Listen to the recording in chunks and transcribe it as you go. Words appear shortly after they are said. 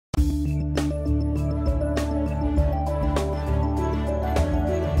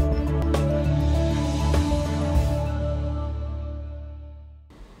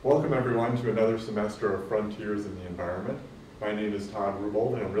everyone to another semester of Frontiers in the Environment. My name is Todd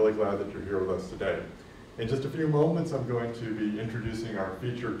Reubold, and I'm really glad that you're here with us today. In just a few moments, I'm going to be introducing our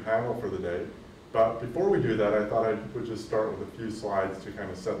featured panel for the day. But before we do that, I thought I would just start with a few slides to kind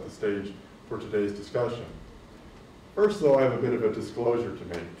of set the stage for today's discussion. First, though, I have a bit of a disclosure to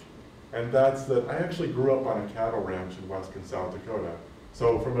make, and that's that I actually grew up on a cattle ranch in western South Dakota.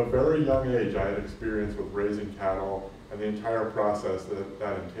 So from a very young age, I had experience with raising cattle and the entire process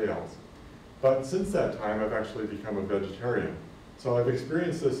that entails. But since that time, I've actually become a vegetarian. So I've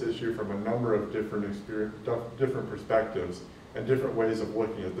experienced this issue from a number of different perspectives and different ways of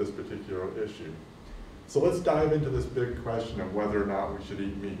looking at this particular issue. So let's dive into this big question of whether or not we should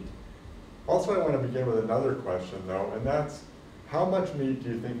eat meat. Also, I want to begin with another question, though, and that's, how much meat do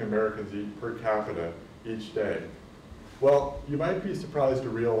you think Americans eat per capita each day? Well, you might be surprised to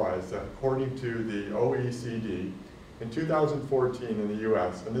realize that according to the OECD, in 2014 in the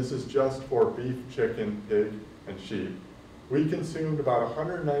US, and this is just for beef, chicken, pig, and sheep, we consumed about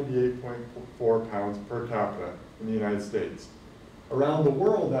 198.4 pounds per capita in the United States. Around the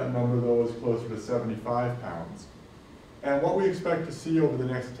world, that number, though, is closer to 75 pounds. And what we expect to see over the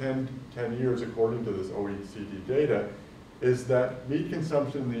next 10 years, according to this OECD data, is that meat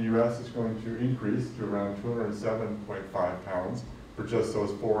consumption in the US is going to increase to around 207.5 pounds for just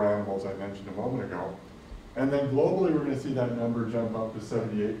those 4 animals I mentioned a moment ago. And then globally, we're going to see that number jump up to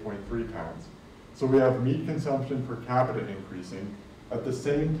 78.3 pounds. So we have meat consumption per capita increasing at the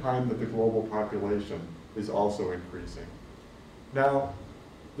same time that the global population is also increasing. Now,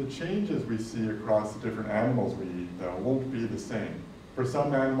 the changes we see across the different animals we eat, though, won't be the same. For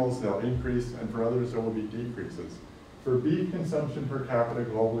some animals, they'll increase, and for others, there will be decreases. For beef consumption per capita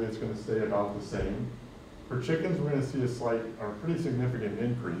globally, it's going to stay about the same. For chickens, we're going to see a slight or pretty significant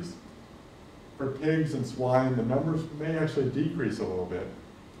increase. For pigs and swine, the numbers may actually decrease a little bit.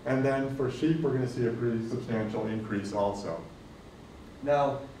 And then for sheep, we're going to see a pretty substantial increase also.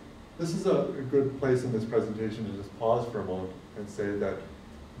 Now, this is a good place in this presentation to just pause for a moment and say that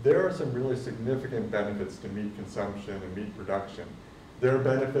there are some really significant benefits to meat consumption and meat production. There are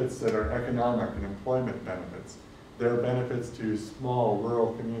benefits that are economic and employment benefits. There are benefits to small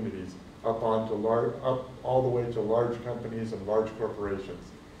rural communities up all the way to large companies and large corporations.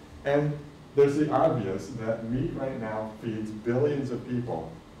 And there's the obvious that meat right now feeds billions of people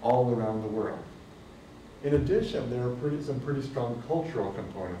all around the world. In addition, there are some pretty strong cultural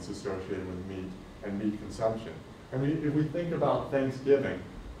components associated with meat and meat consumption. I mean, if we think about Thanksgiving,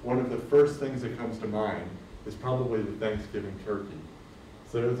 one of the first things that comes to mind is probably the Thanksgiving turkey.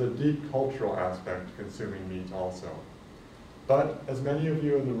 So there's a deep cultural aspect to consuming meat also. But as many of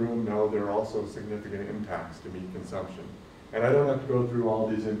you in the room know, there are also significant impacts to meat consumption. And I don't have to go through all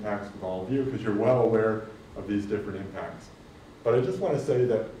these impacts with all of you because you're well aware of these different impacts. But I just want to say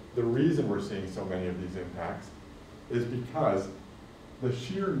that the reason we're seeing so many of these impacts is because the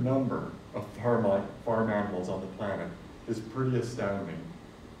sheer number of farm animals on the planet is pretty astounding.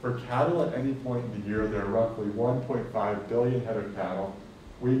 For cattle at any point in the year, there are roughly 1.5 billion head of cattle.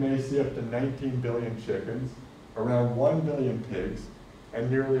 We may see up to 19 billion chickens, around 1 billion pigs, and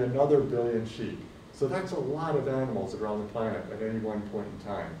nearly another billion sheep. So that's a lot of animals that are on the planet at any one point in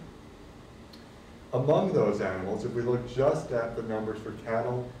time. Among those animals, if we look just at the numbers for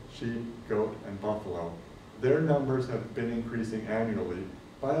cattle, sheep, goat, and buffalo, their numbers have been increasing annually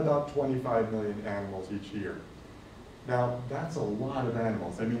by about 25 million animals each year. Now, that's a lot of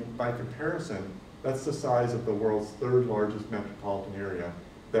animals. I mean, by comparison, that's the size of the world's 3rd largest metropolitan area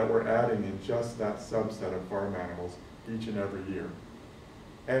that we're adding in just that subset of farm animals each and every year.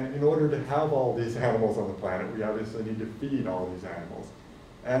 And in order to have all these animals on the planet, we obviously need to feed all these animals.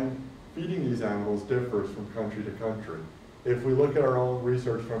 And feeding these animals differs from country to country. If we look at our own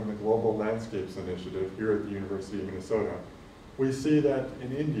research from the Global Landscapes Initiative here at the University of Minnesota, we see that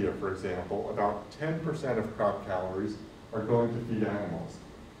in India, for example, about 10% of crop calories are going to feed animals.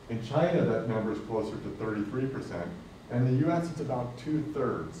 In China, that number is closer to 33%, and in the US, it's about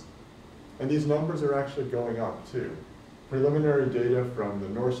 2/3. And these numbers are actually going up, too. Preliminary data from the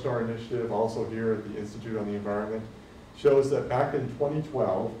North Star Initiative, also here at the Institute on the Environment, shows that back in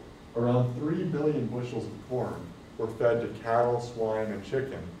 2012, around 3 billion bushels of corn were fed to cattle, swine, and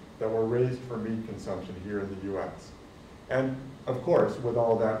chicken that were raised for meat consumption here in the US. And of course, with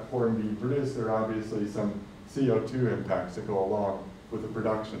all that corn being produced, there are obviously some CO2 impacts that go along with the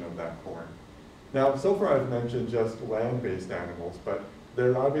production of that corn. Now, so far I've mentioned just land-based animals, but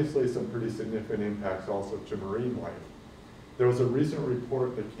there are obviously some pretty significant impacts also to marine life. There was a recent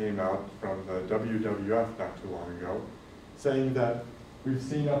report that came out from the WWF not too long ago saying that we've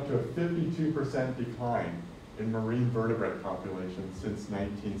seen up to a 52% decline in marine vertebrate populations since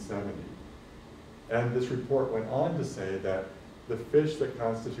 1970. And this report went on to say that the fish that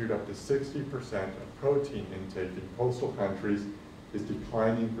constitute up to 60% of protein intake in coastal countries is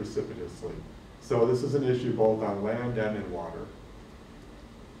declining precipitously. So this is an issue both on land and in water.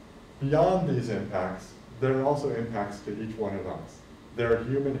 Beyond these impacts, there are also impacts to each one of us. There are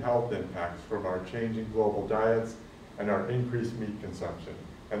human health impacts from our changing global diets and our increased meat consumption.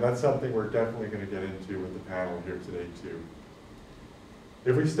 And that's something we're definitely going to get into with the panel here today too.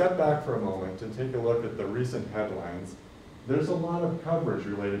 If we step back for a moment and take a look at the recent headlines, there's a lot of coverage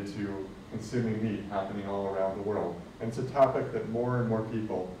related to consuming meat happening all around the world. And it's a topic that more and more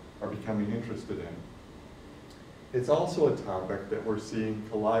people are becoming interested in. It's also a topic that we're seeing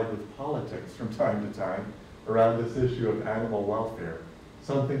collide with politics from time to time around this issue of animal welfare,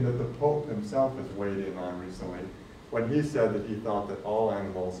 something that the Pope himself has weighed in on recently when he said that he thought that all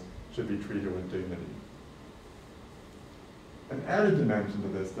animals should be treated with dignity. An added dimension to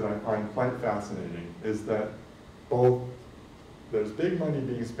this that I find quite fascinating is that there's big money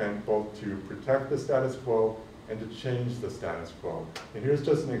being spent both to protect the status quo and to change the status quo. And here's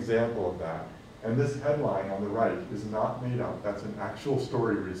just an example of that. And this headline on the right is not made up. That's an actual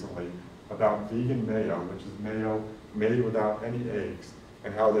story recently about vegan mayo, which is mayo made without any eggs,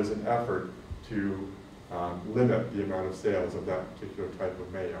 and how there's an effort to limit the amount of sales of that particular type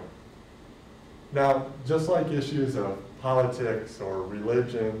of mayo. Now, just like issues of politics or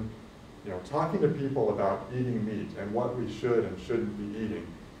religion, talking to people about eating meat and what we should and shouldn't be eating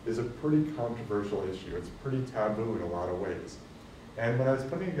is a pretty controversial issue. It's pretty taboo in a lot of ways. And when I was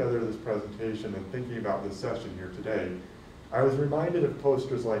putting together this presentation and thinking about this session here today, I was reminded of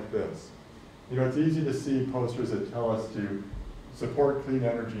posters like this. It's easy to see posters that tell us to support clean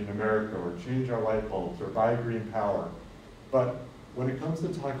energy in America or change our light bulbs or buy green power. But when it comes to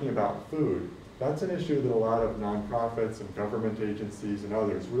talking about food, that's an issue that a lot of nonprofits and government agencies and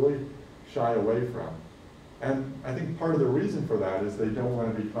others really shy away from. And I think part of the reason for that is they don't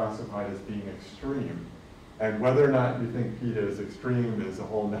want to be classified as being extreme. And whether or not you think PETA is extreme is a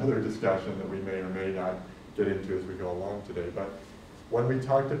whole other discussion that we may or may not get into as we go along today. But when we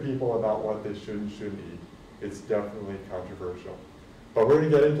talk to people about what they should and shouldn't eat, it's definitely controversial. But we're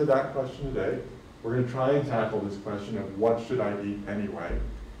going to get into that question today. We're going to try and tackle this question of what should I eat anyway.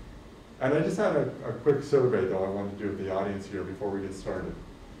 And I just had a quick survey, though, I wanted to do of the audience here before we get started.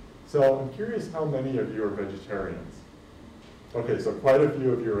 So I'm curious how many of you are vegetarians? Okay, so quite a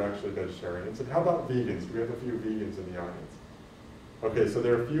few of you are actually vegetarians. And how about vegans? Do we have a few vegans in the audience? Okay, so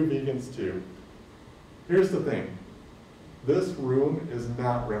there are a few vegans too. Here's the thing. This room is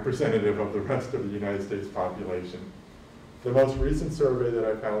not representative of the rest of the United States population. The most recent survey that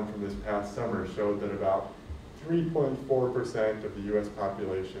I found from this past summer showed that about 3.4% of the US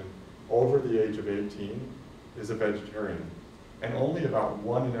population over the age of 18 is a vegetarian. And only about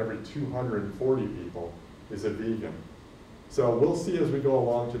 1 in every 240 people is a vegan. So we'll see as we go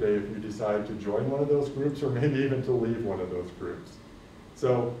along today if you decide to join one of those groups or maybe even to leave one of those groups.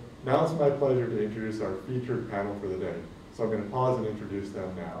 So now it's my pleasure to introduce our featured panel for the day. So I'm going to pause and introduce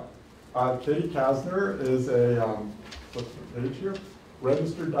them now. Katie Kasner is a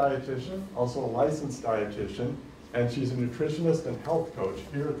registered dietitian, also a licensed dietitian, and she's a nutritionist and health coach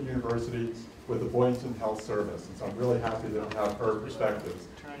here at the university with the Boynton Health Service. And so I'm really happy to have her perspectives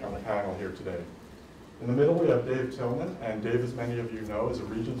on the panel here today. In the middle, we have Dave Tilman, and Dave, as many of you know, is a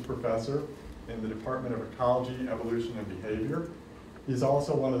Regents Professor in the Department of Ecology, Evolution, and Behavior. He's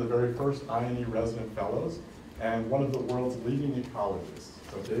also one of the very first IonE resident fellows and one of the world's leading ecologists.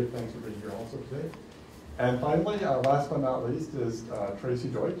 So Dave, thanks for being here also today. And finally, last but not least, is Tracey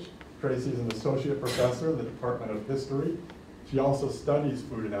Deutsch. Tracey is an associate professor in the Department of History. She also studies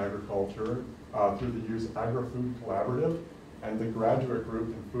food and agriculture through the use Agri-Food Collaborative and the graduate group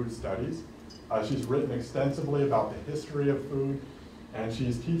in food studies. She's written extensively about the history of food, and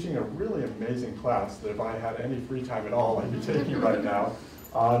she's teaching a really amazing class that if I had any free time at all, I'd be taking right now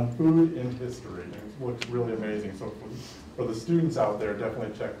on food in history. And it looks really amazing. So for the students out there,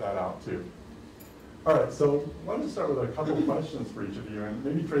 definitely check that out too. All right, so I wanted to start with a couple of questions for each of you, and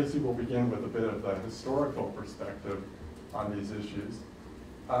maybe Tracey will begin with a bit of the historical perspective on these issues.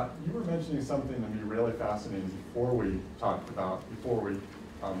 You were mentioning something to me really fascinating before we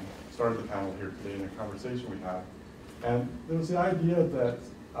started the panel here today in a conversation we had. And there was the idea that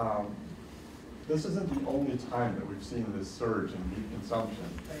this isn't the only time that we've seen this surge in meat consumption.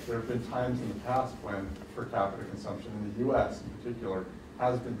 There have been times in the past when per capita consumption in the US in particular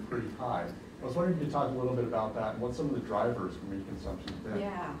has been pretty high. I was wondering if you could talk a little bit about that and what some of the drivers for meat consumption have been.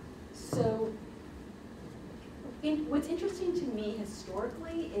 Yeah, so what's interesting to me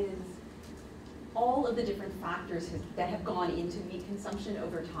historically is all of the different factors that have gone into meat consumption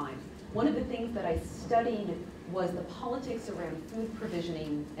over time. One of the things that I studied was the politics around food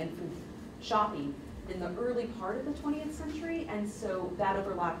provisioning and food shopping in the early part of the 20th century, and so that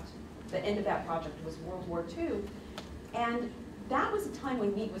overlapped. The end of that project was World War II, and that was a time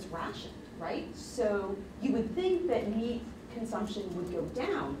when meat was rationed, right? So you would think that meat consumption would go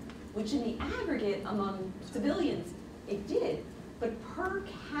down, which in the aggregate among civilians, it did, but per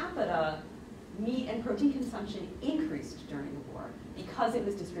capita meat and protein consumption increased during the war because it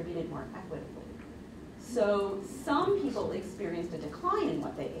was distributed more equitably. So some people experienced a decline in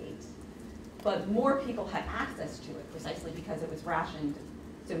what they ate, but more people had access to it precisely because it was rationed,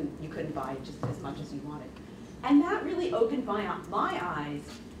 so you couldn't buy just as much as you wanted. And that really opened my eyes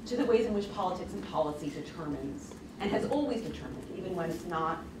to the ways in which politics and policy determines, and has always determined, even when it's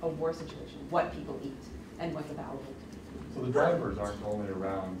not a war situation, what people eat and what's available. So the drivers aren't only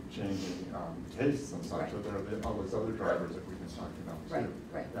around changing tastes and such, but there are all those other drivers that we've been talking about too.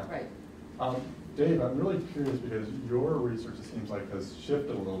 Right. Dave, I'm really curious because your research, it seems like, has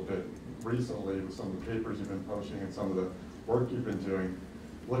shifted a little bit recently with some of the papers you've been publishing and some of the work you've been doing,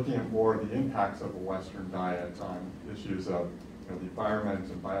 looking at more of the impacts of a Western diet on issues of the environment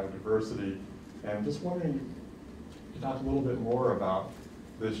and biodiversity. And just wondering, if you talk a little bit more about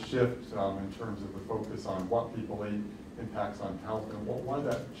this shift in terms of the focus on what people eat, impacts on health, and why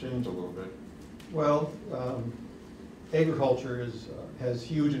that changed a little bit? Well, agriculture has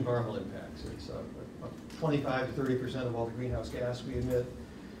huge environmental impacts. It's 25 to 30% of all the greenhouse gas we emit.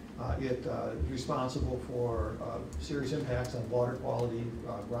 It is responsible for serious impacts on water quality,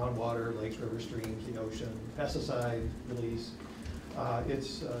 groundwater, lakes, rivers, streams, the ocean, pesticide release.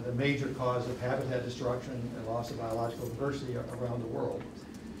 It's the major cause of habitat destruction and loss of biological diversity around the world.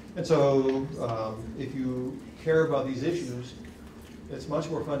 And so if you care about these issues, it's much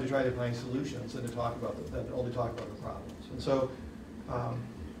more fun to try to find solutions than to only talk about the problems. And so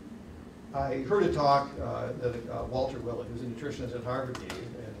I heard a talk that Walter Willett, who's a nutritionist at Harvard, gave,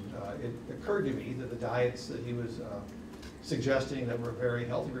 and it occurred to me that the diets that he was suggesting that were very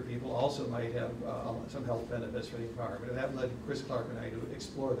healthy for people also might have some health benefits for the environment. And that led Chris Clark and I to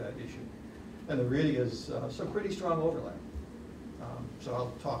explore that issue. And there really is some pretty strong overlap. So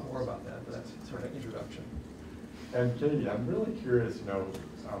I'll talk more about that, but that's sort of an introduction. And Katie, I'm really curious,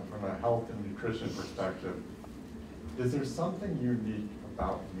 from a health and nutrition perspective, is there something unique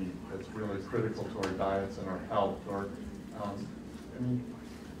about meat that's really critical to our diets and our health? Or,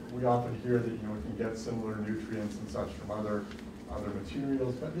 we often hear that we can get similar nutrients and such from other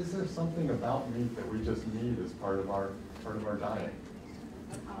materials, but is there something about meat that we just need as part of our diet?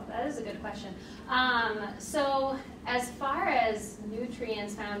 Oh, that is a good question. So as far as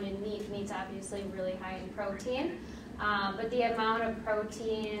nutrients found in meat, meat's obviously really high in protein, but the amount of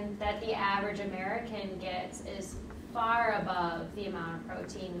protein that the average American gets is far above the amount of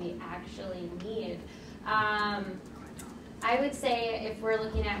protein we actually need. I would say if we're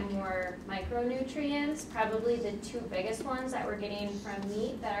looking at more micronutrients, probably the two biggest ones that we're getting from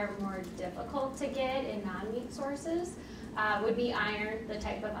meat that are more difficult to get in non-meat sources would be iron, the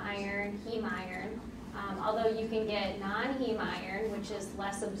type of iron, heme iron. Although you can get non-heme iron, which is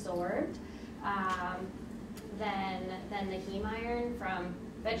less absorbed than the heme iron from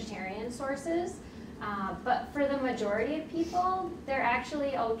vegetarian sources. But for the majority of people, they're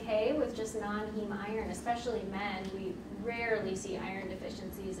actually okay with just non-heme iron, especially men. We rarely see iron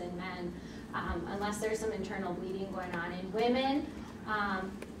deficiencies in men unless there's some internal bleeding going on. In women,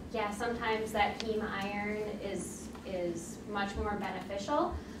 yeah, sometimes that heme iron is much more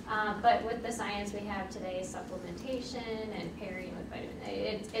beneficial. But with the science we have today, supplementation and pairing with vitamin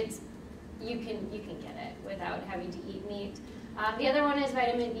A, you can get it without having to eat meat. The other one is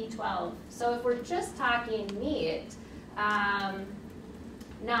vitamin B12. So if we're just talking meat, not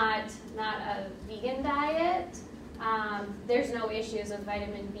a vegan diet, there's no issues with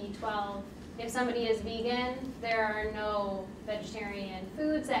vitamin B12. If somebody is vegan, there are no vegetarian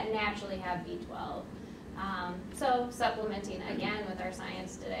foods that naturally have B12. So supplementing, again, with our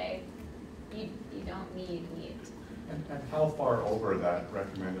science today, you don't need meat. And how far over that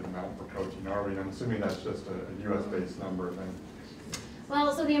recommended amount for protein are we? I'm assuming that's just a US-based number then.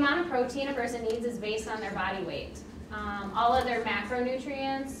 Well, so the amount of protein a person needs is based on their body weight. All other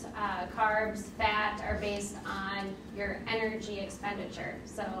macronutrients, carbs, fat, are based on your energy expenditure,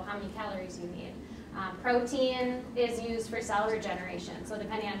 so how many calories you need. Protein is used for cell regeneration, so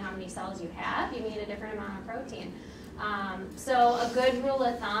depending on how many cells you have, you need a different amount of protein. So a good rule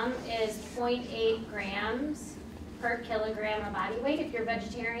of thumb is 0.8 grams per kilogram of body weight if you're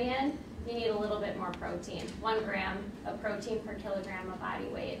vegetarian, you need a little bit more protein. 1 gram of protein per kilogram of body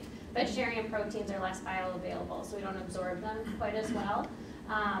weight. Vegetarian proteins are less bioavailable, so we don't absorb them quite as well.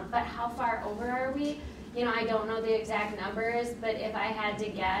 But how far over are we? You know, I don't know the exact numbers, but if I had to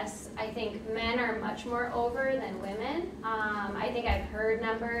guess, I think men are much more over than women. I think I've heard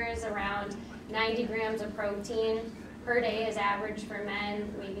numbers around 90 grams of protein per day is average for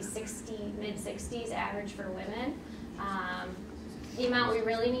men, maybe 60, mid-60s average for women. The amount we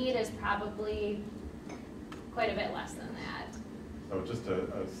really need is probably quite a bit less than that. So just a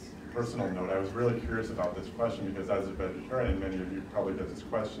personal note, I was really curious about this question because as a vegetarian, many of you probably get this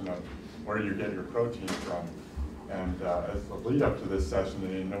question of where you get your protein from. And as the lead up to this session,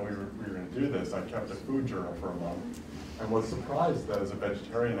 and you know we were going to do this, I kept a food journal for a month and was surprised that as a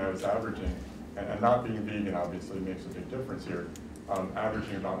vegetarian I was averaging, and not being vegan obviously makes a big difference here,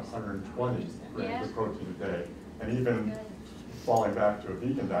 averaging about 120 grams of protein a day. And even falling back to a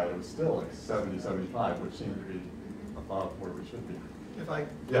vegan diet, it was still like 70, 75, which seemed to be above where we should be. If I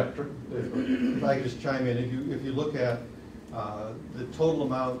If I could just chime in, if you look at the total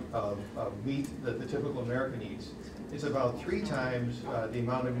amount of meat that the typical American eats, it's about 3 times the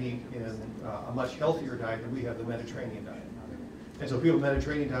amount of meat in a much healthier diet than we have, the Mediterranean diet. And so people with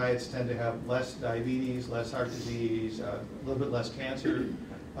Mediterranean diets tend to have less diabetes, less heart disease, a little bit less cancer,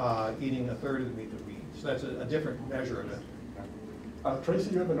 eating a third of the meat that we eat. So that's a different measure of it.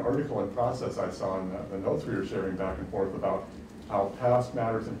 Tracey, you have an article in Process I saw in the notes we were sharing back and forth about how past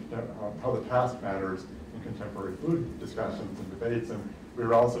matters and how the past matters in contemporary food discussions and debates. And we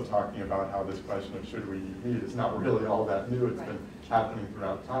were also talking about how this question of should we eat meat is not really all that new. It's been happening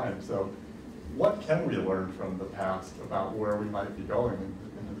throughout time. So what can we learn from the past about where we might be going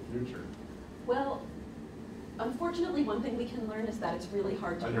into the future? Well, unfortunately, one thing we can learn is that it's really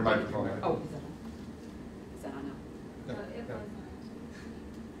hard to. Your microphone. Oh, is that on now? Yeah.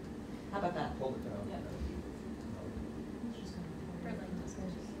 How about that? Hold it down. Yeah.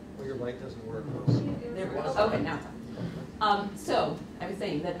 Well, your mic doesn't work. There we go. Okay, now it's on. So I was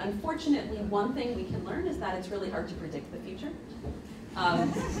saying that unfortunately, one thing we can learn is that it's really hard to predict the future.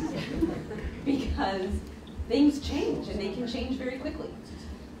 Because things change and they can change very quickly.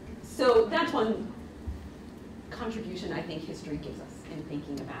 So that's one contribution I think history gives us in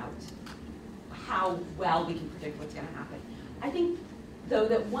thinking about how well we can predict what's going to happen. I think, though,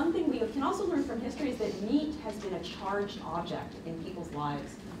 that one thing we can also learn from history is that meat has been a charged object in people's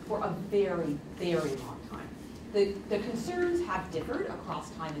lives for a very, very long time. The concerns have differed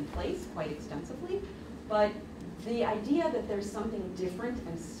across time and place quite extensively, but the idea that there's something different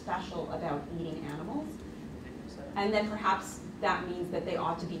and special about eating animals, and that perhaps that means that they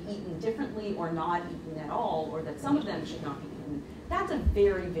ought to be eaten differently or not eaten at all, or that some of them should not be eaten, that's a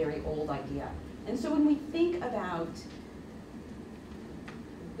very, very old idea. And so when we think about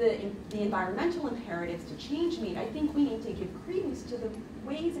the environmental imperatives to change meat, I think we need to give credence to the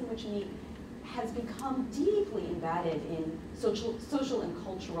ways in which meat has become deeply embedded in social and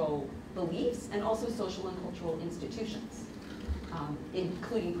cultural beliefs and also social and cultural institutions,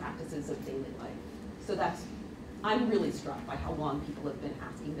 including practices of daily life. So I'm really struck by how long people have been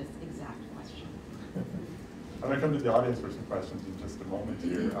asking this exact question. I'm going to come to the audience for some questions in just a moment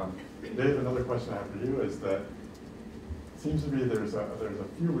here. Dave, another question I have for you is that it seems to me there's a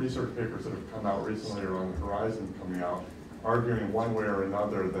few research papers that have come out recently or on the horizon coming out, arguing one way or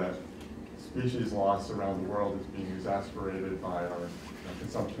another that species loss around the world is being exacerbated by our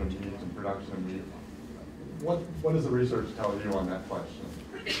consumption of meat and production of meat. What does the research tell you on that question?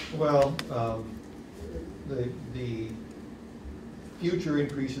 Well, the future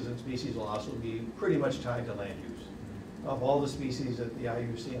increases in species loss will be pretty much tied to land use. Of all the species that the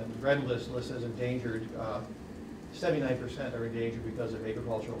IUCN Red List lists as endangered, 79% are endangered because of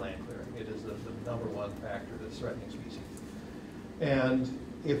agricultural land clearing. It is the #1 factor that's threatening species. And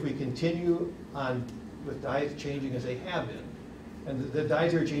if we continue on with diets changing as they have been, and the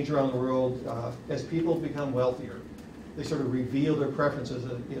dietary change around the world, as people become wealthier, they sort of reveal their preferences,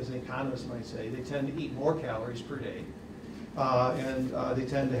 as an economist might say. They tend to eat more calories per day, and they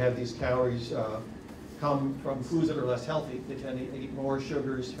tend to have these calories come from foods that are less healthy. They tend to eat more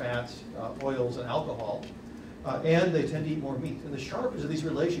sugars, fats, oils, and alcohol, and they tend to eat more meat. And the sharpness of these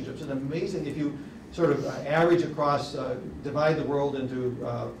relationships is amazing. If you sort of average across, divide the world into,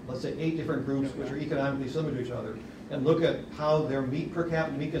 let's say, 8 different groups which are economically similar to each other, and look at how their meat per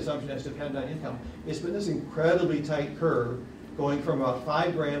capita meat consumption has depended on income, it's been this incredibly tight curve going from about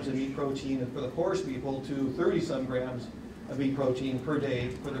 5 grams of meat protein for the poorest people to 30-some grams of meat protein per day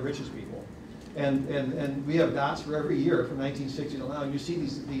for the richest people. And we have dots for every year from 1960 to now, and you see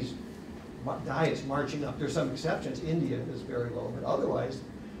these diets marching up. There's some exceptions. India is very low, but otherwise,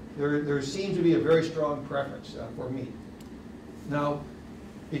 there seems to be a very strong preference for meat. Now,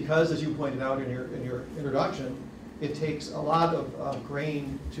 because, as you pointed out in your introduction, it takes a lot of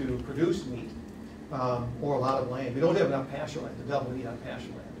grain to produce meat, or a lot of land. We don't have enough pasture land to double meat on pasture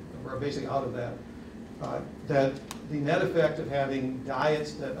land. We're basically out of that. That the net effect of having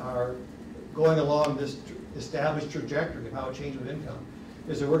diets that are going along this established trajectory of how it changes with income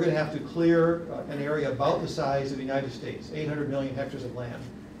is that we're going to have to clear an area about the size of the United States, 800 million hectares of land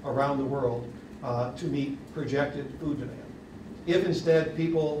around the world, to meet projected food demand. If instead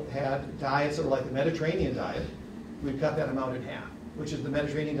people had diets that were like the Mediterranean diet, we'd cut that amount in half, which is the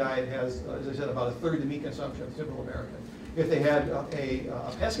Mediterranean diet has, as I said, about a third of the meat consumption of typical American. If they had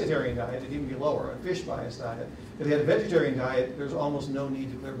a pescatarian diet, it'd even be lower, a fish-biased diet. If they had a vegetarian diet, there's almost no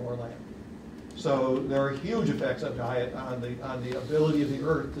need to clear more land. So there are huge effects of diet on the ability of the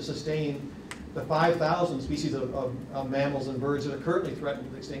earth to sustain the 5,000 species of mammals and birds that are currently threatened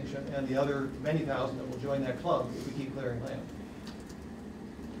with extinction, and the other many thousand that will join that club if we keep clearing land.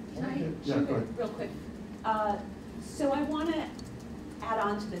 Can I jump in real quick? So I want to add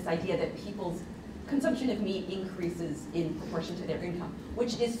on to this idea that people's consumption of meat increases in proportion to their income,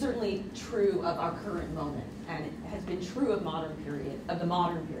 which is certainly true of our current moment, and it has been true of the modern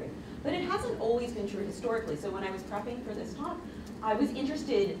period. But it hasn't always been true historically. So when I was prepping for this talk, I was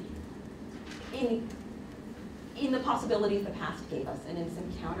interested in the possibilities the past gave us and in some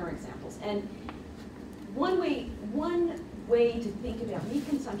counterexamples. And one way to think about meat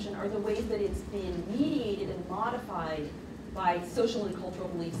consumption are the ways that it's been mediated and modified by social and cultural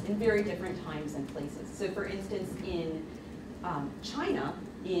beliefs in very different times and places. So for instance, in China,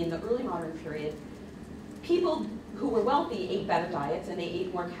 in the early modern period, people who were wealthy ate better diets and they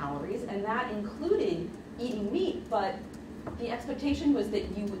ate more calories, and that included eating meat, but the expectation was that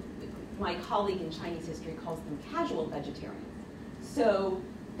my colleague in Chinese history calls them casual vegetarians. So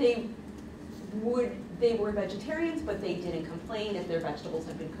they were vegetarians, but they didn't complain if their vegetables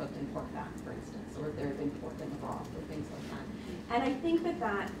had been cooked in pork fat, for instance, or if there had been pork in the broth, or things like that. And I think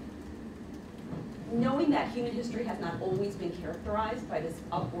that knowing that human history has not always been characterized by this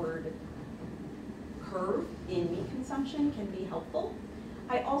upward curve in meat consumption can be helpful.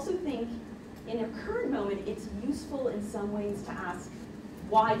 I also think in a current moment, it's useful in some ways to ask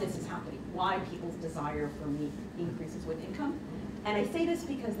why this is happening, why people's desire for meat increases with income. And I say this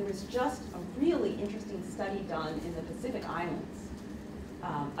because there was just a really interesting study done in the Pacific Islands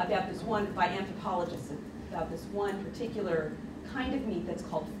about this one, by anthropologists, about this one particular kind of meat that's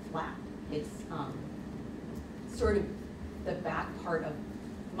called flap. It's sort of the back part of,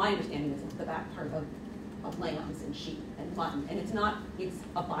 my understanding is it's the back part of lambs and sheep and mutton. And it's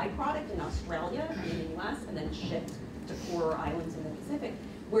a byproduct in Australia and in the US, and then it's shipped to poorer islands in the Pacific,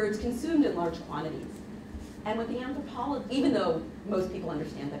 where it's consumed in large quantities. And what the anthropologists, even though most people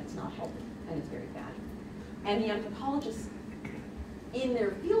understand that it's not healthy and it's very bad, and the anthropologists in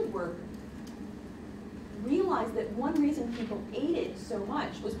their field work realized that one reason people ate it so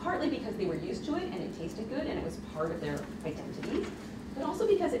much was partly because they were used to it and it tasted good and it was part of their identities, but also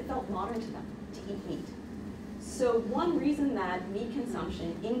because it felt modern to them to eat meat. So one reason that meat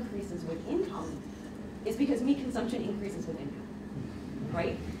consumption increases with income is because meat consumption increases with income,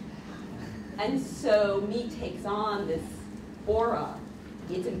 right? And so meat takes on this aura.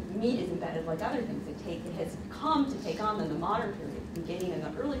 Meat is embedded like other things. It has come to take on in the modern period, beginning in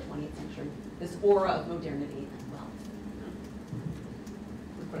the early 20th century, this aura of modernity as well.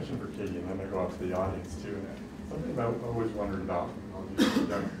 Quick question for Katie, and then I go out to the audience too. Something I've always wondered about,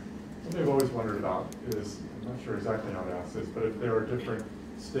 something I've always wondered about is, I'm not sure exactly how to ask this, but if there are different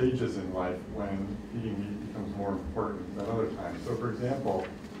stages in life when eating meat becomes more important than other times. So for example,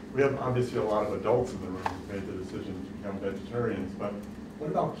 we have obviously a lot of adults in the room who've made the decision to become vegetarians, but what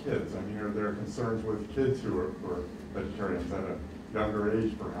about kids? I mean, are there concerns with kids who are vegetarians at a younger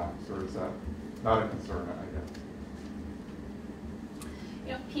age perhaps, or is that not a concern, I guess?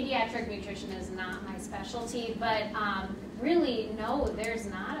 You know, pediatric nutrition is not my specialty, but really, no, there's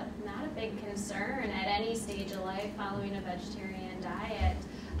not a big concern at any stage of life following a vegetarian diet.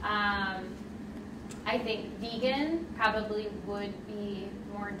 I think vegan probably would be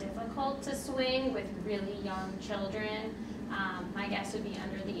more difficult to swing with really young children. My guess would be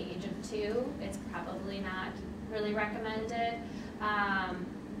under the age of 2. It's probably not really recommended.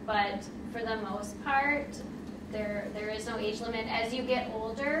 But for the most part, there is no age limit. As you get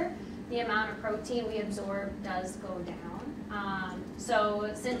older, the amount of protein we absorb does go down.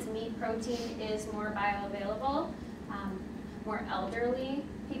 So since meat protein is more bioavailable, more elderly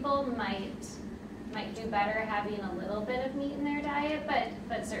people might do better having a little bit of meat in their diet,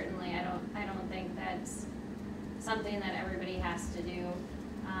 but certainly I don't think that's something that everybody has to do.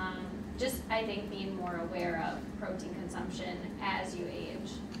 just, I think, being more aware of protein consumption as you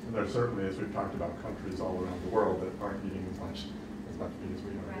age. And there certainly, as we've talked about, countries all around the world that aren't eating as much meat as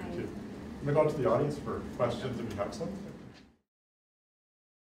we are Right. here too. I'm going to go out to the audience for questions if you have some.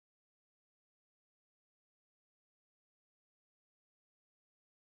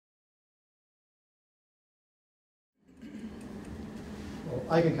 Well,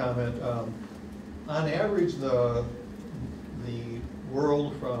 I can comment. On average, the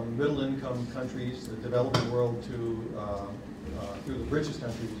world from middle-income countries, the developing world, to through the richest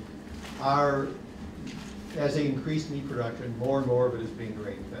countries, are, as they increase meat production, more and more of it is being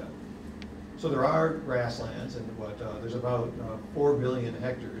grain-fed. So there are grasslands, and there's about 4 billion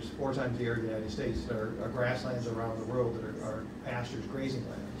hectares, 4 times the area of the United States, that are grasslands around the world that are pastures, grazing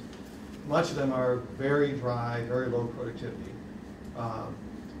lands. Much of them are very dry, very low productivity.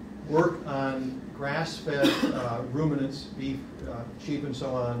 Work on grass-fed ruminants, beef, sheep, and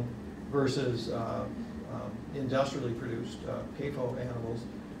so on, versus industrially produced CAFO animals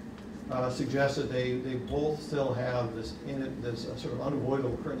suggests that they both still have this sort of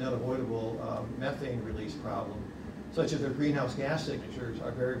unavoidable, currently unavoidable methane release problem, such that their greenhouse gas signatures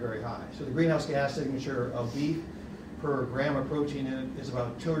are very, very high. So the greenhouse gas signature of beef per gram of protein in it is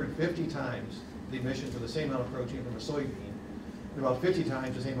about 250 times the emissions of the same amount of protein from a soybean, and about 50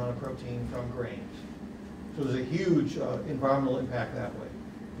 times the same amount of protein from grains. So there's a huge environmental impact that way.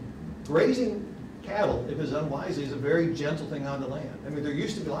 Grazing cattle, if it's done wisely, is a very gentle thing on the land. I mean, there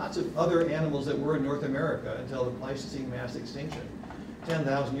used to be lots of other animals that were in North America until the Pleistocene mass extinction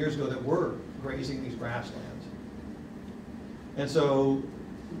 10,000 years ago that were grazing these grasslands. And so,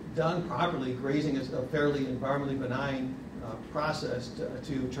 done properly, grazing is a fairly environmentally benign process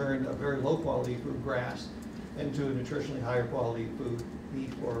to turn a very low quality food, grass, into a nutritionally higher quality food,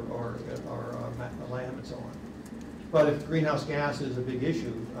 beef or lamb and so on. But if greenhouse gas is a big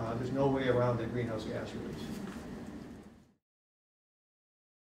issue, there's no way around the greenhouse gas release.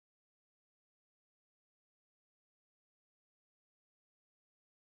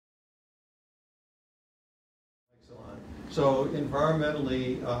 So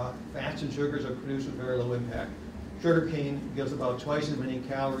environmentally, fats and sugars are produced with very low impact. Sugarcane gives about twice as many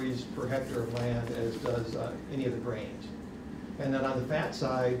calories per hectare of land as does any of the grains. And then on the fat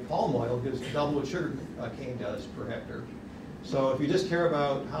side, palm oil gives double what sugar cane does per hectare. So if you just care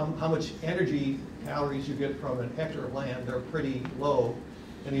about how much energy calories you get from an hectare of land, they're pretty low.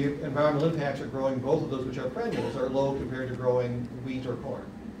 And the environmental impacts of growing both of those, which are perennials, are low compared to growing wheat or corn.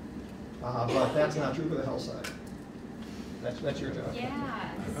 But that's not true for the health side. That's your job. Yeah.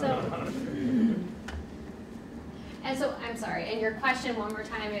 So I'm sorry. And your question one more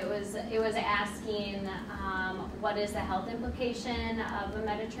time. It was asking what is the health implication of a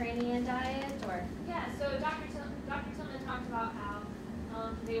Mediterranean diet, or? Yeah. So Dr. Tilman talked about how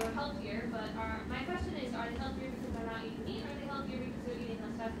they were healthier, but my question is: are they healthier because they're not eating meat, or are they healthier because they're eating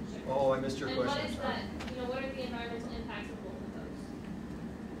less fat and sugar? Oh, I missed your question. And what is that? What are the environmental impacts of both of those?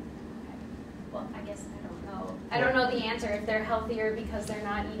 Well, I guess I don't know. I don't know the answer if they're healthier because they're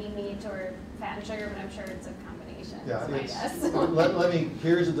not eating meat or fat and sugar, but I'm sure it's a combination. Yeah, I guess.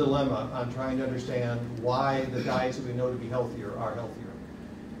 Here's a dilemma on trying to understand why the diets that we know to be healthier are healthier.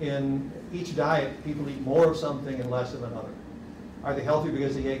 In each diet, people eat more of something and less of another. Are they healthier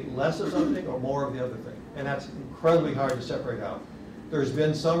because they ate less of something or more of the other thing? And that's incredibly hard to separate out. There's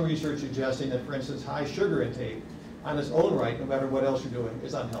been some research suggesting that, for instance, high sugar intake on its own right, no matter what else you're doing,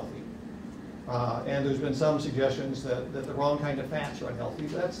 is unhealthy. And there's been some suggestions that the wrong kind of fats are unhealthy.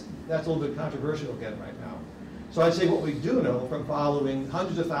 That's a little bit controversial again right now. So I'd say what we do know from following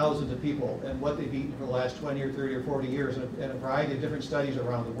hundreds of thousands of people and what they've eaten for the last 20 or 30 or 40 years in a variety of different studies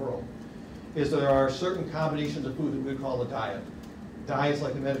around the world is that there are certain combinations of food that we would call a diet. Diets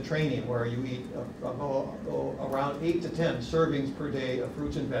like the Mediterranean, where you eat around 8 to 10 servings per day of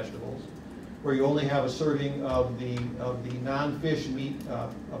fruits and vegetables, where you only have a serving of the non-fish meat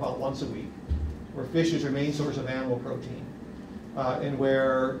about once a week, where fish is your main source of animal protein, and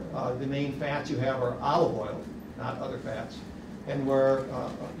where the main fats you have are olive oil, not other fats, and where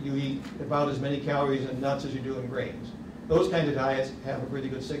you eat about as many calories in nuts as you do in grains. Those kinds of diets have a really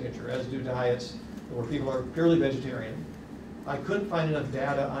good signature, as do diets where people are purely vegetarian. I couldn't find enough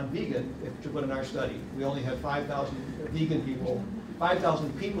data on vegan to put in our study. We only had 5,000 vegan people,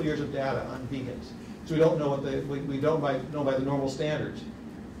 5,000 people years of data on vegans. So we don't know what we don't know by the normal standards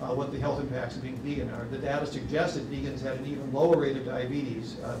what the health impacts of being vegan are. The data suggested vegans had an even lower rate of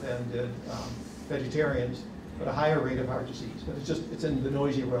diabetes than did vegetarians, but a higher rate of heart disease. But it's in the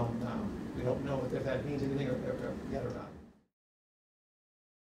noisy realm now. We don't know if that means anything yet or not.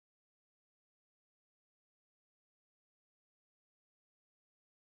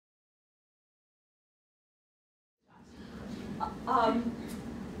 I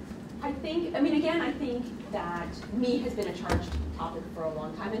think that meat has been a charged topic for a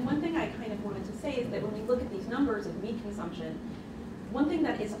long time. And one thing I kind of wanted to say is that when we look at these numbers of meat consumption, one thing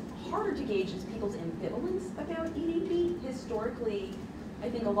that is harder to gauge is people's ambivalence about eating meat. Historically, I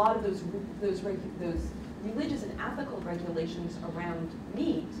think a lot of those religious and ethical regulations around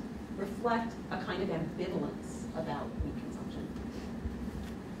meat reflect a kind of ambivalence about meat consumption.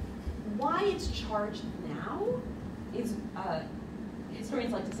 Why it's charged now is,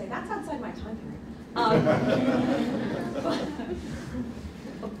 historians like to say, that's outside my time period.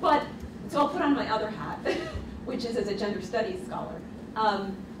 But so I'll put on my other hat, which is as a gender studies scholar. I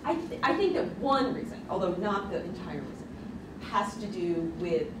think that one reason, although not the entire reason, has to do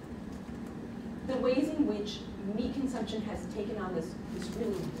with the ways in which meat consumption has taken on this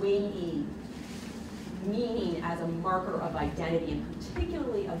really weighty meaning as a marker of identity, and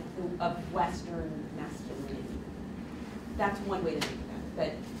particularly of Western masculinity. That's one way to think of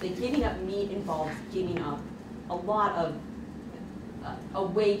it. That giving up meat involves giving up a lot of a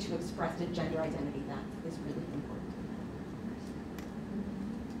way to express a gender identity that is really important.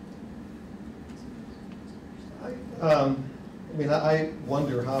 I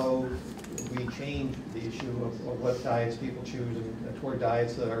wonder how we change the issue of what diets people choose and toward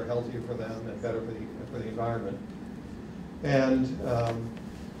diets that are healthier for them and better for the environment. And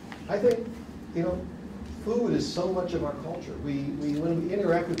I think, food is so much of our culture. When we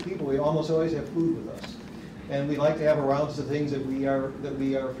interact with people, we almost always have food with us. And we like to have around us the things that we are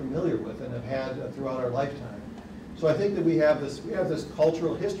familiar with and have had throughout our lifetime. So I think that we have this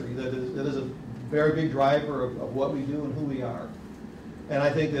cultural history that is a very big driver of what we do and who we are. And I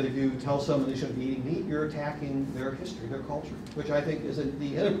think that if you tell someone they shouldn't be eating meat, you're attacking their history, their culture, which I think is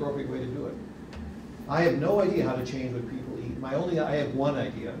the inappropriate way to do it. I have no idea how to change what people eat. I have one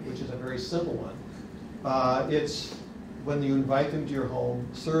idea, which is a very simple one. It's when you invite them to your home,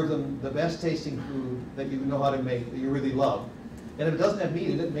 serve them the best tasting food that you know how to make, that you really love. And if it doesn't have meat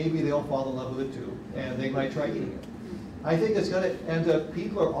in it, maybe they'll fall in love with it too, and they might try eating it. I think it's going to end up,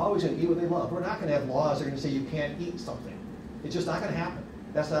 people are always going to eat what they love. We're not going to have laws that are going to say you can't eat something. It's just not going to happen.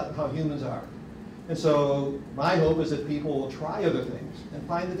 That's not how humans are. And so my hope is that people will try other things and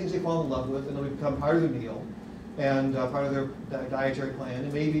find the things they fall in love with, and they'll become part of their meal and part of their dietary plan.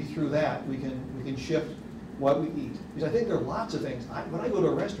 And maybe through that we can shift what we eat. Because I think there are lots of things. When I go to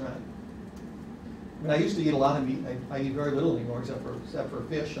a restaurant, I used to eat a lot of meat. I eat very little anymore, except for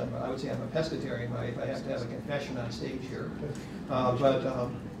fish. I would say I'm a pescatarian. I have to have a confession on stage here.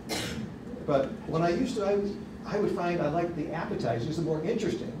 But when I used to, I would find I liked the appetizers are more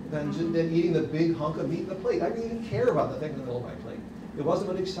interesting than eating the big hunk of meat in the plate. I didn't even care about the thing in the middle of my plate. It wasn't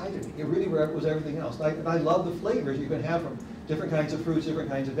what excited me. It really was everything else. And I love the flavors you can have from different kinds of fruits, different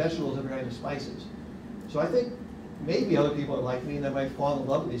kinds of vegetables, different kinds of spices. So I think maybe other people are like me and they might fall in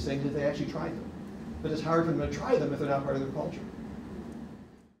love with these things if they actually tried them. But it's hard for them to try them if they're not part of their culture.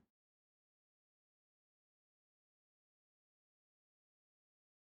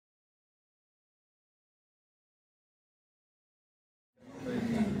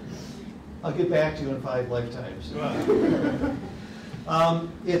 I'll get back to you in 5 lifetimes.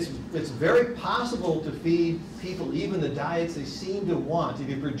 It's very possible to feed people even the diets they seem to want if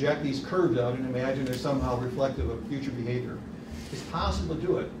you project these curves out and imagine they're somehow reflective of future behavior. It's possible to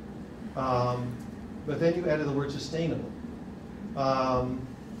do it. But then you added the word sustainable.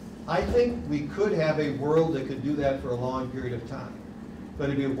 I think we could have a world that could do that for a long period of time. But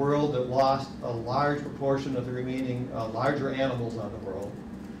it'd be a world that lost a large proportion of the remaining larger animals on the world.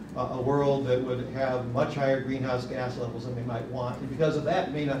 A world that would have much higher greenhouse gas levels than we might want. And because of that,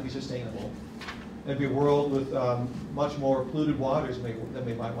 it may not be sustainable. It'd be a world with much more polluted waters than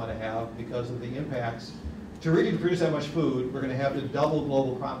we might want to have because of the impacts. To really produce that much food, we're going to have to double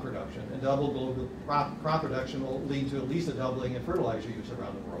global crop production. And double global crop production will lead to at least a doubling in fertilizer use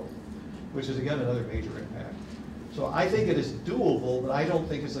around the world, which is, again, another major impact. So I think it is doable, but I don't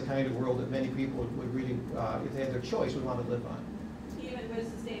think it's the kind of world that many people would really, if they had their choice, would want to live on. Even with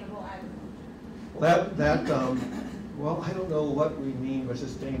sustainable agriculture? Well, I don't know what we mean by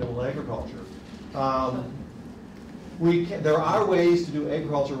sustainable agriculture. There are ways to do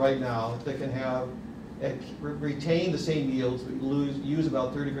agriculture right now that can retain the same yields, but use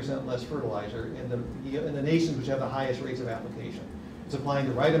about 30% less fertilizer in the nations which have the highest rates of application. It's applying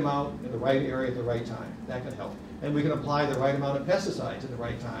the right amount in the right area at the right time. That can help. And we can apply the right amount of pesticides at the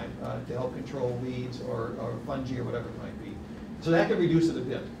right time to help control weeds or fungi or whatever it might be. So that can reduce it a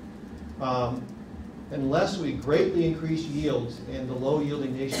bit. Unless we greatly increase yields in the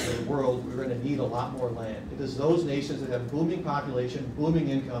low-yielding nations of the world, we're going to need a lot more land. It is those nations that have booming population, booming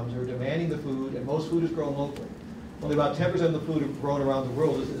incomes, who are demanding the food, and most food is grown locally. Only about 10% of the food grown around the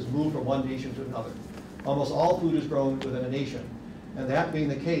world is moved from one nation to another. Almost all food is grown within a nation. And that being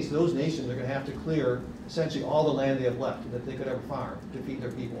the case, those nations are going to have to clear essentially all the land they have left that they could ever farm to feed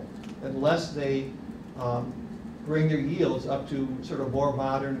their people, unless they bring their yields up to sort of more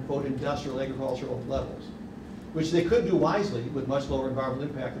modern, quote, industrial agricultural levels, which they could do wisely with much lower environmental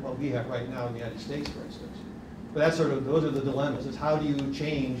impact than what we have right now in the United States, for instance. But that's sort of, those are the dilemmas. It's how do you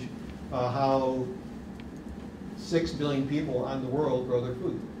change how 6 billion people on the world grow their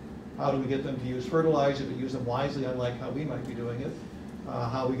food? How do we get them to use fertilizer, but use them wisely, unlike how we might be doing it?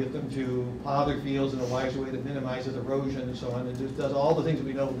 How we get them to plow their fields in a wiser way that minimizes erosion and so on, and just does all the things that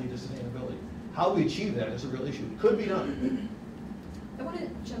we know will lead to sustainability. How we achieve that is a real issue. It could be done. I want to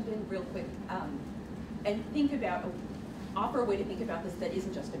jump in real quick and think about, offer a way to think about this that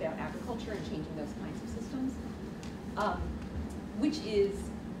isn't just about agriculture and changing those kinds of systems, which is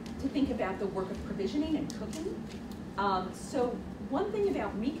to think about the work of provisioning and cooking. So one thing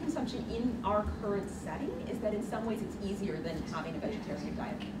about meat consumption in our current setting is that in some ways it's easier than having a vegetarian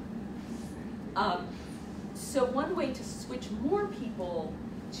diet. So one way to switch more people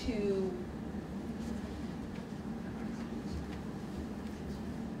to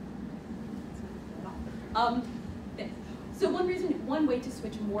one way to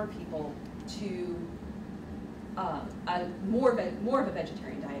switch more people to more of a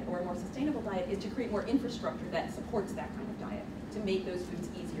vegetarian diet or a more sustainable diet is to create more infrastructure that supports that kind of diet, to make those foods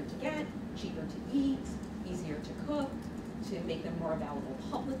easier to get, cheaper to eat, easier to cook, to make them more available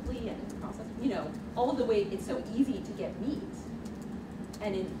publicly and in the process. You know, all of the way it's so easy to get meat.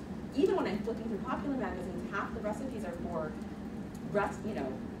 And even when I'm flipping through popular magazines, half the recipes are for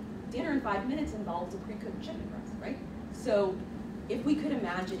dinner in 5 minutes involves a pre-cooked chicken breast, right? So if we could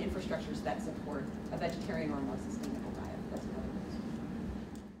imagine infrastructures that support a vegetarian or a more sustainable diet, that's another reason.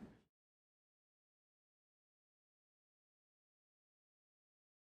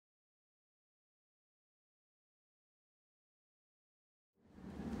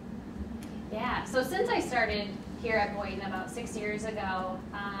 Yeah, so since I started here at Boynton about 6 years ago,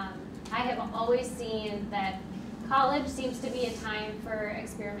 I have always seen that college seems to be a time for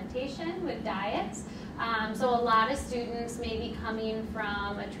experimentation with diets. So a lot of students may be coming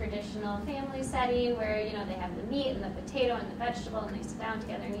from a traditional family setting where they have the meat and the potato and the vegetable and they sit down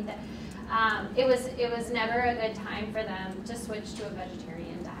together and eat that. It was never a good time for them to switch to a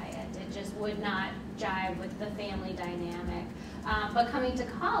vegetarian diet. It just would not jive with the family dynamic. But coming to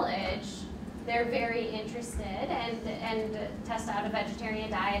college, they're very interested and test out a vegetarian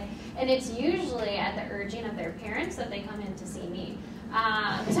diet, and it's usually at the urging of their parents that they come in to see me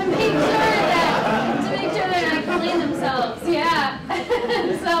to make sure they're not killing themselves. Yeah.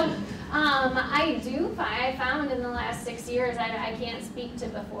 So I found in the last 6 years, I can't speak to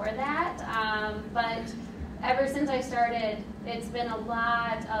before that, but ever since I started, it's been a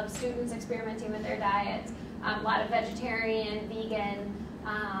lot of students experimenting with their diets, a lot of vegetarian, vegan.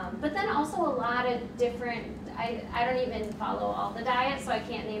 But then also a lot of different, I don't even follow all the diets, so I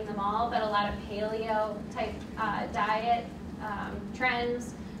can't name them all, but a lot of paleo type diet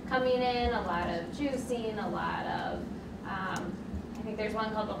trends coming in, a lot of juicing, a lot of, I think there's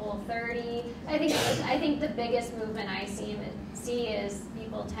one called the Whole30. I think the biggest movement I see is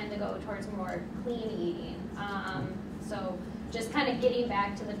people tend to go towards more clean eating. So just kind of getting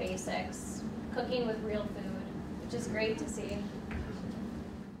back to the basics, cooking with real food, which is great to see.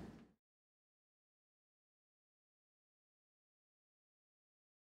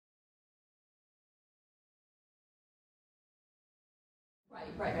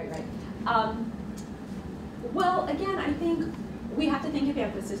 Right. Well, again, I think we have to think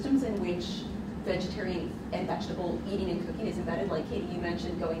about the systems in which vegetarian and vegetable eating and cooking is embedded. Like Katie, you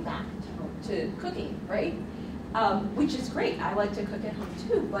mentioned going back to cooking, right? Which is great. I like to cook at home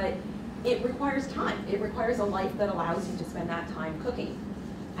too, but it requires time. It requires a life that allows you to spend that time cooking.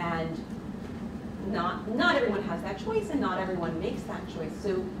 And not everyone has that choice, and not everyone makes that choice.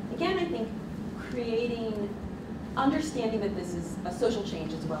 So again, I think understanding that this is a social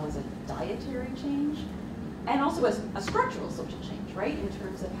change as well as a dietary change, and also a structural social change, right? In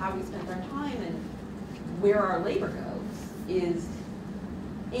terms of how we spend our time and where our labor goes is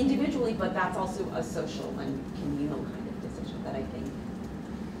individually, but that's also a social and communal kind of decision that I think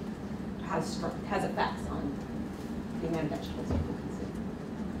has effects on the amount of vegetables people consume.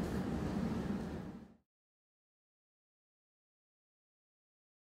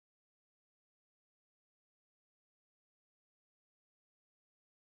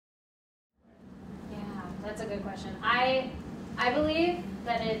 That's a good question. I believe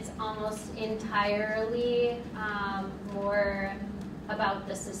that it's almost entirely more about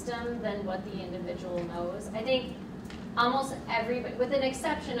the system than what the individual knows. I think almost everybody, with an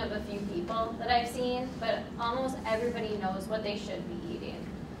exception of a few people that I've seen, but almost everybody knows what they should be eating.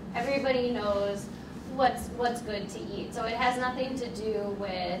 Everybody knows what's good to eat. So it has nothing to do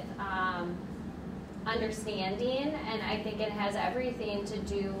with understanding, and I think it has everything to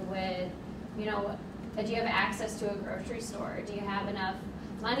do with, you know, do you have access to a grocery store? Do you have enough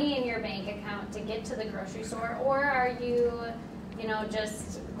money in your bank account to get to the grocery store, or are you, you know,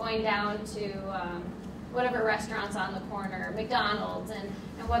 just going down to whatever restaurants on the corner, McDonald's, and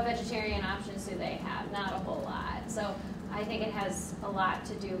what vegetarian options do they have? Not a whole lot. So I think it has a lot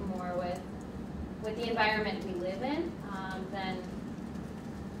to do more with the environment we live in than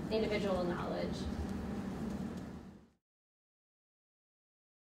individual knowledge.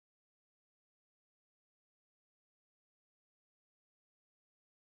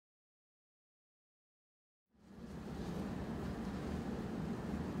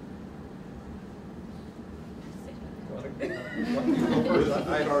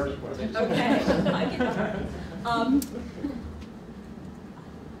 I started. Okay.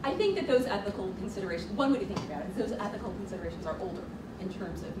 I think that those ethical considerations, one way to think about it is those ethical considerations are older in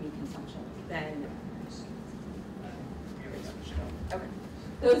terms of meat consumption than, okay.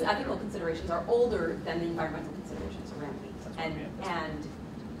 Those ethical considerations are older than the environmental considerations around meat. And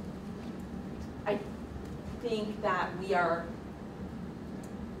I think that we are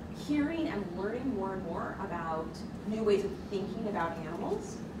hearing and learning more and more about new ways of thinking about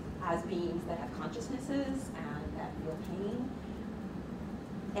animals as beings that have consciousnesses and that feel pain.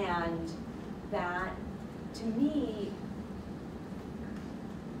 And that, to me,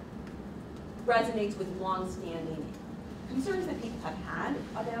 resonates with long-standing concerns that people have had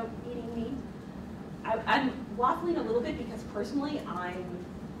about eating meat. I'm waffling a little bit because personally I'm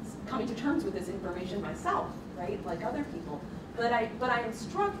coming to terms with this information myself, right, like other people. But I am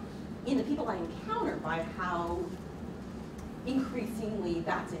struck in the people I encounter by how increasingly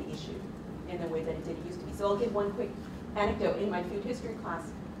that's an issue in the way that it used to be. So I'll give one quick anecdote. In my food history class,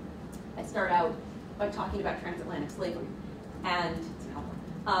 I start out by talking about transatlantic slavery, and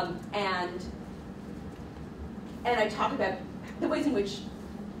and I talk about the ways in which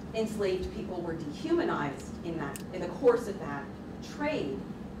enslaved people were dehumanized in the course of that trade.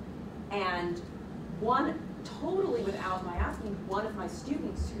 And totally without my asking, one of my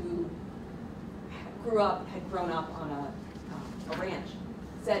students who had grown up on a ranch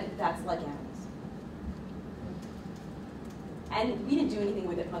said that's like animals. And we didn't do anything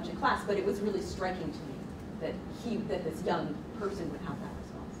with it much in class, but it was really striking to me that this young person would have that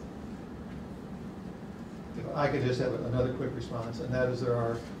response. If I could just have another quick response, and that is there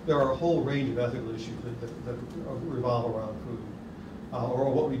are a whole range of ethical issues that revolve around food,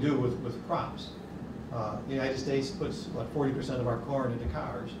 or what we do with crops. The United States puts, 40% of our corn into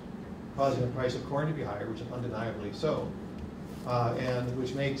cars, causing the price of corn to be higher, which is undeniably so, and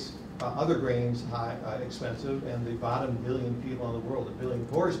which makes other grains expensive, and the bottom billion people in the world, the billion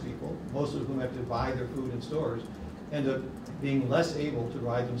poorest people, most of whom have to buy their food in stores, end up being less able to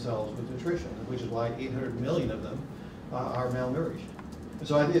provide themselves with nutrition, which is why 800 million of them are malnourished. And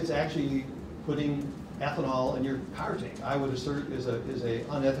so it's actually putting ethanol in your car tank, I would assert, is a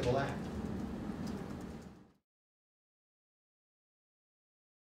unethical act.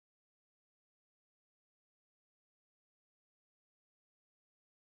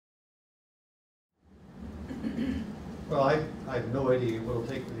 Well, I have no idea what it'll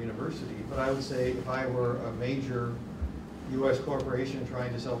take for the university, but I would say if I were a major U.S. corporation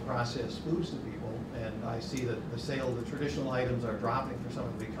trying to sell processed foods to people, and I see that the sale of the traditional items are dropping for some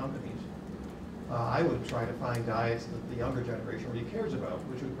of the big companies, I would try to find diets that the younger generation really cares about,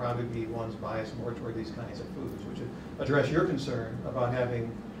 which would probably be ones biased more toward these kinds of foods, which would address your concern about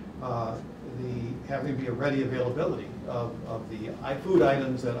having be a ready availability of the food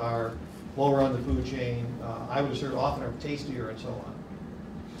items that are lower on the food chain, I would assert often are tastier and so on.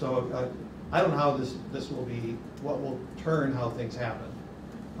 So I don't know how this will be, what will turn how things happen.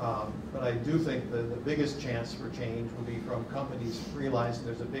 But I do think the biggest chance for change will be from companies realizing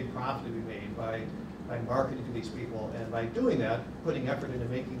there's a big profit to be made by marketing to these people, and by doing that, putting effort into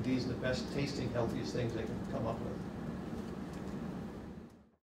making these the best tasting, healthiest things they can come up with.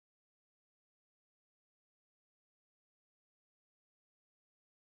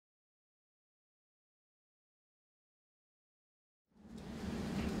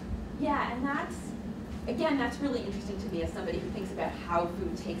 Yeah, and that's really interesting to me as somebody who thinks about how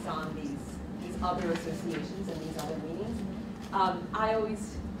food takes on these other associations and these other meanings. I'm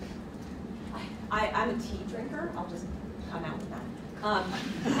a tea drinker. I'll just come out with that.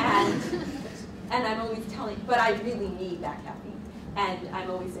 And I'm always telling, but I really need that caffeine. And I'm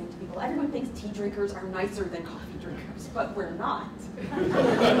always saying to people, everyone thinks tea drinkers are nicer than coffee drinkers, but we're not.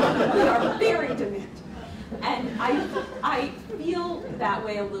 We are very demanding. And I feel that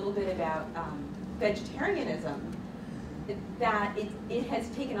way a little bit about vegetarianism, that it has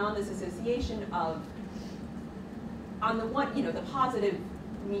taken on this association of, on the one, the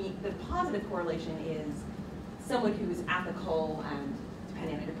positive correlation is someone who is ethical and,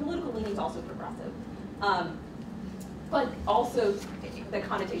 depending on your political leanings, also progressive. But also the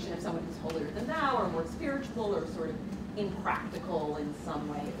connotation of someone who's holier than thou, or more spiritual, or sort of impractical in some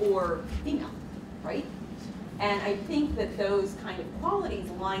way, or female, right? And I think that those kind of qualities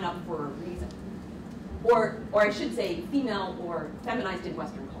line up for a reason. Or I should say female or feminized in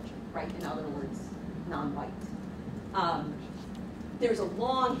Western culture, right? In other words, non-white. There's a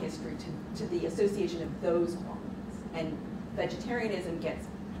long history to the association of those qualities, and vegetarianism gets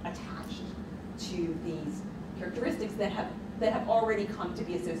attached to these characteristics that have already come to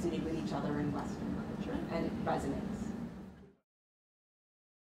be associated with each other in Western culture, and it resonates.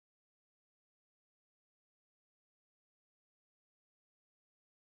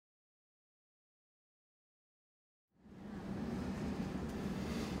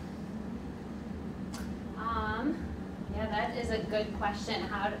 Yeah, that is a good question.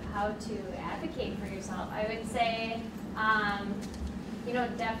 How to advocate for yourself? I would say,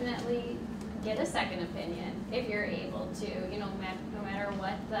 definitely get a second opinion if you're able to. No matter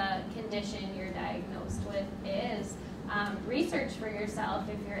what the condition you're diagnosed with is, research for yourself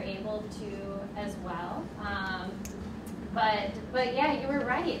if you're able to as well. But yeah, you were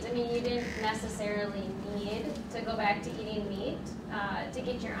right. I mean, you didn't necessarily need to go back to eating meat to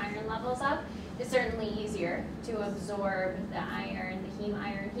get your iron levels up. It's certainly easier to absorb the iron, the heme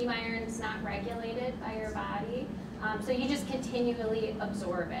iron. Heme iron is not regulated by your body, so you just continually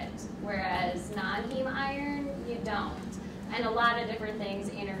absorb it, whereas non-heme iron, you don't. And a lot of different things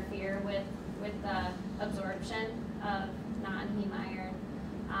interfere with the absorption of non-heme iron.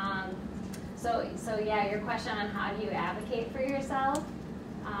 So yeah, your question on how do you advocate for yourself,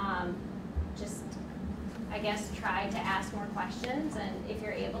 just, I guess, try to ask more questions, and if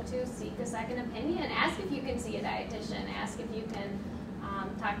you're able to, seek a second opinion. Ask if you can see a dietitian. Ask if you can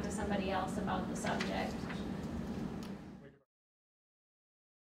talk to somebody else about the subject.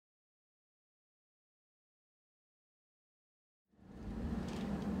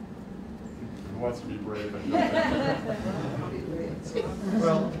 Who wants to be brave?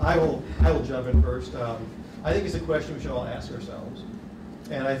 Well, I will jump in first. I think it's a question we should all ask ourselves,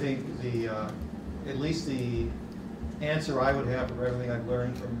 and I think at least the answer I would have for everything I've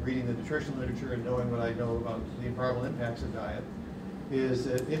learned from reading the nutrition literature and knowing what I know about the environmental impacts of diet is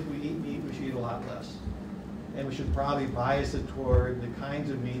that if we eat meat, we should eat a lot less. And we should probably bias it toward the kinds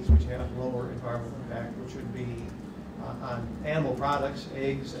of meats which have lower environmental impact, which would be on animal products.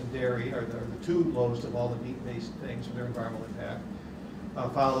 Eggs and dairy are the two lowest of all the meat-based things for their environmental impact,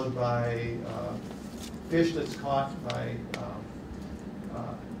 followed by fish that's caught by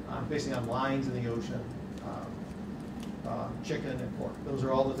basically on lines in the ocean, chicken and pork. Those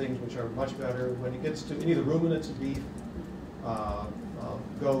are all the things which are much better. When it gets to any of the ruminants, beef,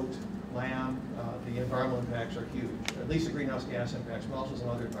 goat, lamb, the environmental impacts are huge. At least the greenhouse gas impacts, but also some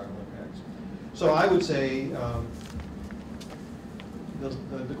other environmental impacts. So I would say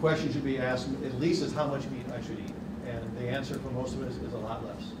the question should be asked at least is how much meat I should eat. And the answer for most of it is a lot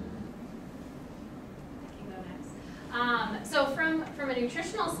less. So from a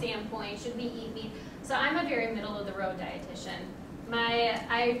nutritional standpoint, should we eat meat? So I'm a very middle of the road dietitian.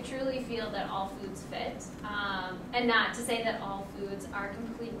 I truly feel that all foods fit, and not to say that all foods are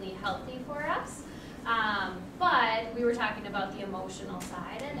completely healthy for us, but we were talking about the emotional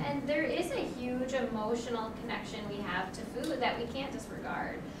side, and there is a huge emotional connection we have to food that we can't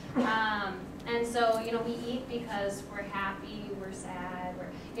disregard. And so, we eat because we're happy, we're sad, we're,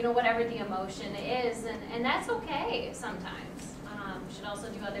 whatever the emotion is, and that's okay sometimes. We should also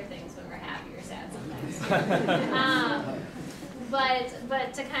do other things when we're happy or sad sometimes.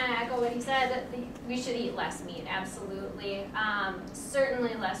 But to kind of echo what he said, we should eat less meat, absolutely.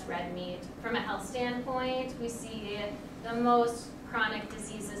 Certainly less red meat. From a health standpoint, we see the most chronic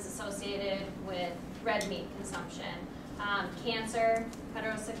diseases associated with red meat consumption. Cancer,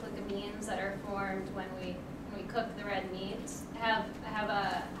 heterocyclic amines that are formed when we cook the red meat have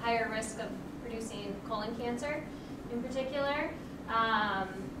a higher risk of producing colon cancer in particular.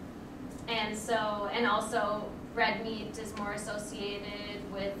 And also red meat is more associated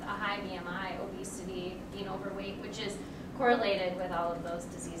with a high BMI, obesity, being overweight, which is correlated with all of those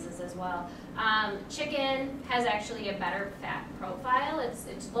diseases as well. Chicken has actually a better fat profile.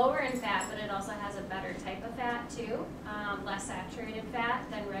 It's lower in fat, but it also has a better type of fat too, less saturated fat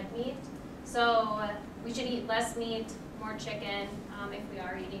than red meat. So we should eat less meat, more chicken if we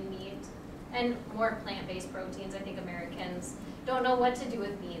are eating meat, and more plant-based proteins. I think Americans don't know what to do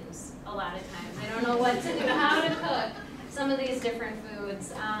with beans a lot of times. They don't know what to do, how to cook some of these different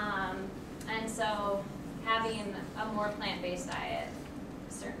foods. And so having a more plant-based diet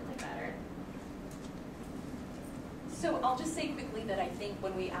is certainly better. So I'll just say quickly that I think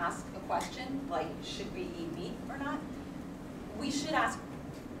when we ask a question, like, should we eat meat or not, we should ask,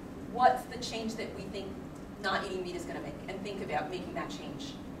 what's the change that we think not eating meat is going to make, and think about making that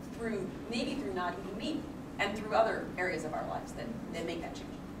change through, maybe through not eating meat, and through other areas of our lives that make that change.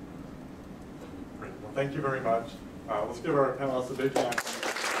 Great. Well, thank you very much. Let's give our panelists a big hand.